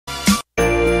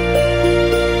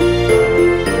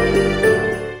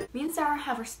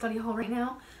have our study hall right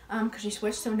now because she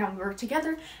switched, so now we work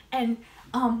together. And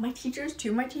my teachers,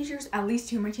 at least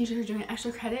two of my teachers are doing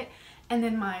extra credit, and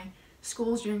then my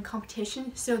school is doing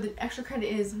competition. So the extra credit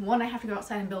is, 1, I have to go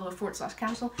outside and build a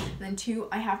fort/castle, and then 2,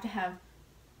 I have to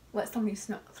let somebody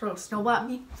throw a snowball at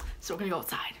me. So we're gonna go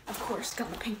outside. Of course, got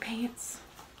my pink pants.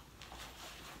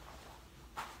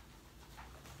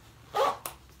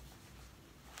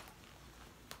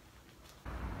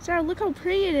 Sarah, look how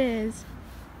pretty it is.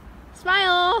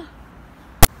 Smile.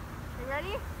 You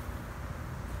ready?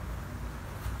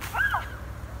 Ah!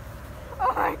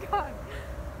 Oh my god.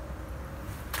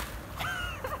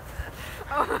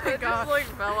 Oh my god. It just like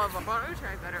fell off. Why don't we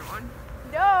try a better one?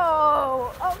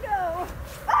 No! Oh no!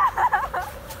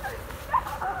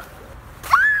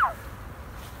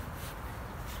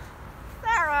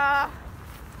 Sarah.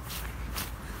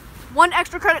 1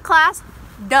 extra credit class,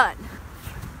 done.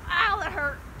 Ow, that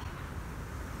hurt.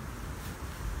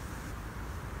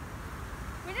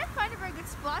 We didn't find a very good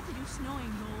spot to do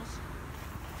snowing goals.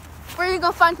 We're gonna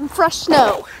go find some fresh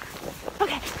snow.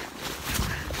 Okay.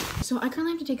 So I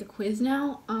currently have to take a quiz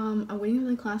now. I'm waiting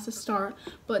for the class to start,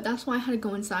 but that's why I had to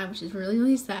go inside, which is really,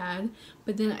 really sad.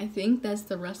 But then I think that's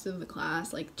the rest of the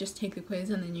class. Like, just take the quiz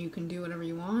and then you can do whatever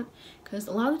you want. Because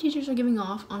a lot of the teachers are giving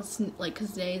off on,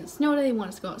 because today is snow day, they want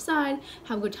us to go outside,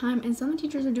 have a good time, and some of the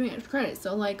teachers are doing extra credit.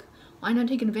 So, like, why not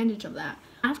take advantage of that?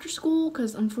 After school,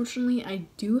 because unfortunately I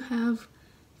do have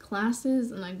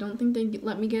classes, and I don't think they'd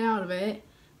let me get out of it.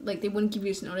 Like, they wouldn't give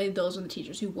you a snow day. Those are the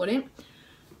teachers who wouldn't.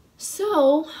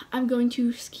 So, I'm going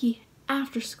to ski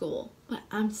after school, but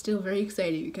I'm still very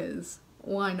excited because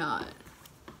why not?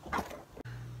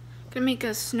 Gonna make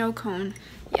a snow cone.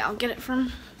 Yeah, I'll get it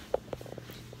from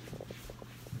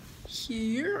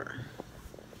here.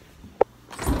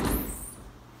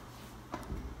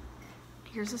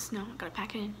 Here's the snow, gotta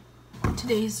pack it in.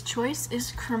 Today's choice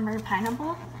is cranberry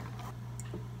pineapple.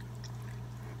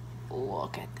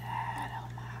 Look at that.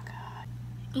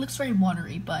 It looks very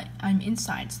watery, but I'm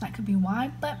inside, so that could be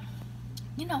why, but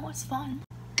you know, it's fun.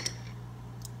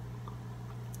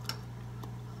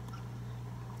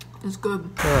 It's good.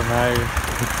 Oh, now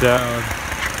it's down.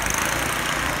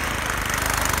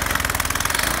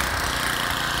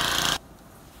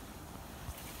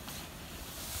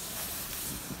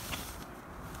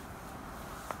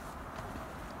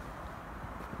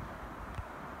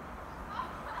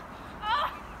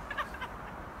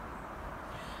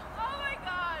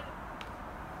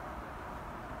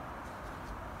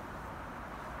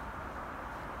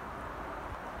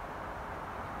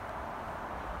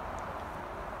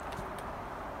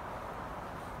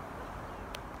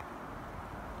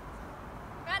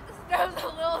 That was a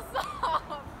little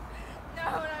soft.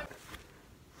 No,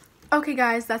 Okay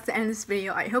guys, that's the end of this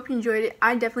video. I hope you enjoyed it.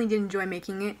 I definitely did enjoy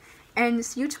making it. And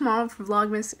see you tomorrow for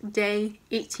Vlogmas Day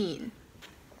 18.